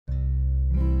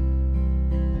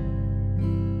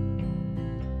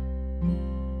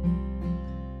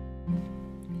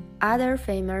Other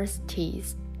famous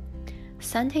teas.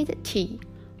 Scented tea,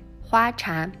 花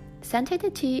茶.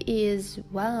 Scented tea is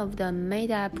one of the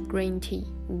made-up green tea,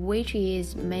 which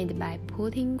is made by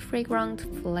putting fragrant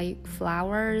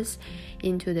flowers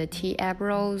into the tea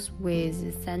apples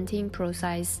with scenting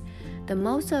process. The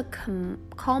most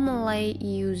commonly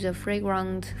used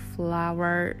fragrant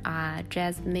flowers are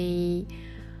jasmine,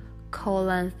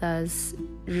 collanthus,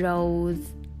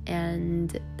 rose,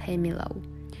 and pomelo.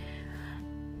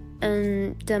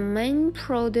 The main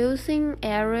producing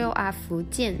areas are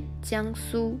Fujian,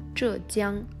 Jiangsu,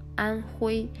 Zhejiang,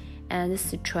 Anhui, and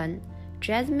Sichuan.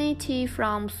 Jasmine tea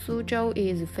from Suzhou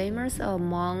is famous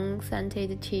among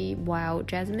scented tea, while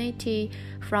jasmine tea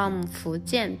from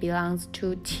Fujian belongs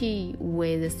to tea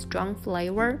with strong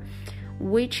flavor,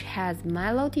 which has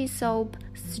mellow soap,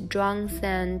 strong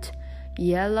scent,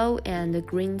 yellow and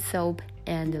green soap,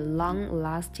 and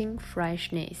long-lasting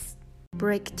freshness.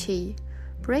 Brick tea.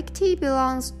 Brick tea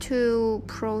belongs to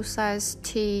processed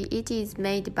tea. It is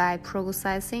made by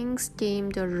processing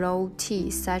steamed raw tea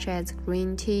such as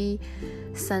green tea,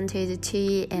 scented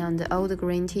tea, and old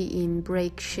green tea in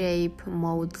brick-shaped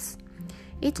molds.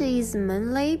 It is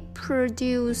mainly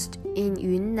produced in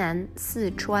Yunnan,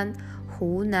 Sichuan,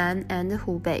 Hunan, and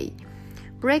Hubei.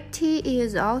 Brick tea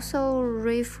is also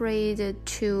referred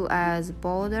to as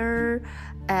border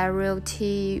area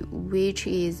tea, which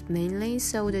is mainly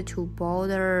sold to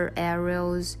border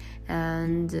areas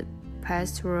and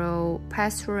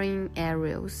pasturing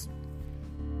areas.